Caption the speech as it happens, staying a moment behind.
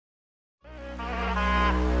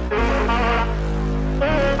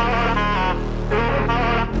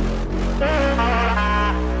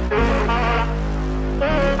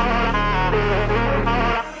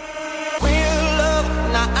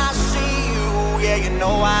yeah, you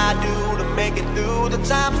know I do, to make it through the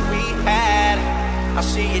times we had. I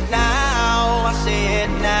see it now, I see it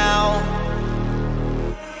now.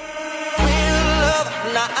 Real love,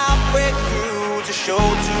 now I break through to show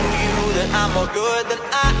to you that I'm more good than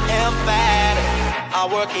I am bad. I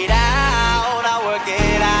work it out, I work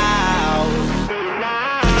it out.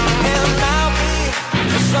 And I'll be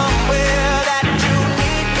somewhere that you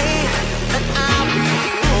need me, and I'll be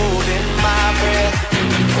holding my breath,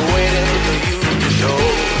 waiting for you to show.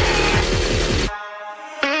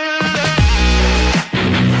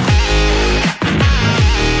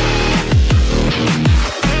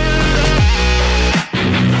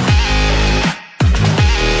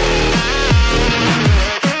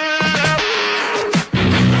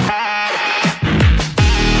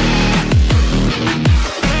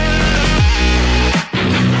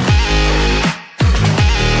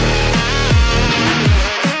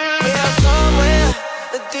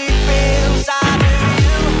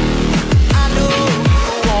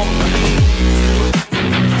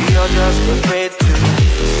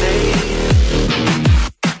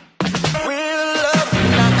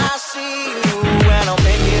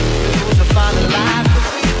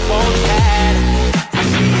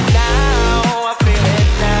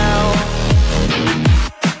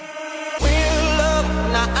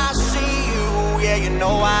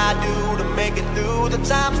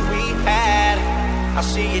 I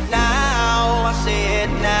see it now, I see it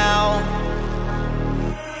now.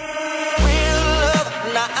 Real love,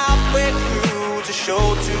 now I break through to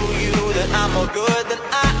show to you that I'm more good than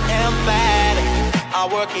I am bad. I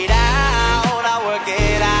work it out, I work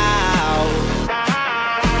it out.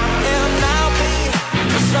 And I'll be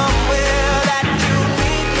somewhere that you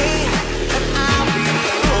need me, and I'll be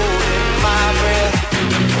holding my breath,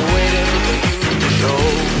 waiting for you to show.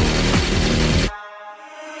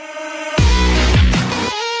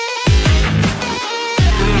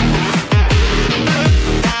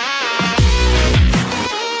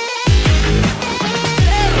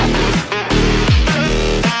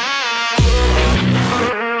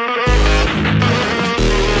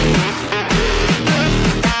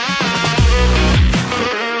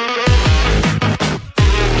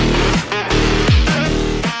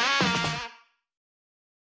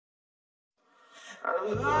 I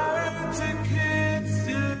like to kiss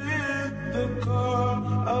you in the car,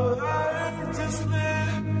 I like to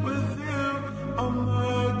sleep with you. Oh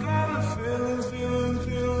my God, feelings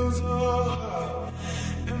so high,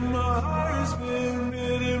 and my heart is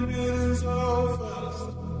beating so fast.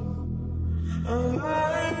 I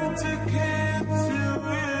like to kiss you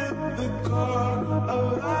in the car, I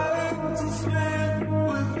like to sleep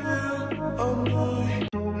with you. Oh my.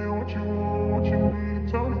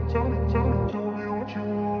 Tell me what you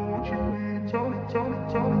want, what you need. Tell me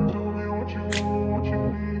what you want, what you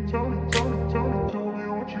need. Tell me what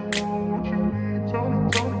you want, what you need. Tell me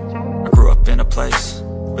what you want, what you need. I grew up in a place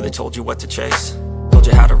where they told you what to chase, told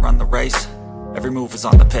you how to run the race. Every move was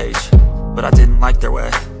on the page, but I didn't like their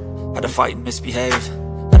way. Had to fight and misbehave,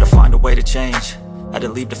 had to find a way to change, had to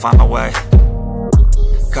leave to find my way.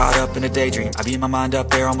 Caught up in a daydream, I beat my mind up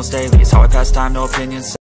there almost daily. It's how I pass time, no opinions.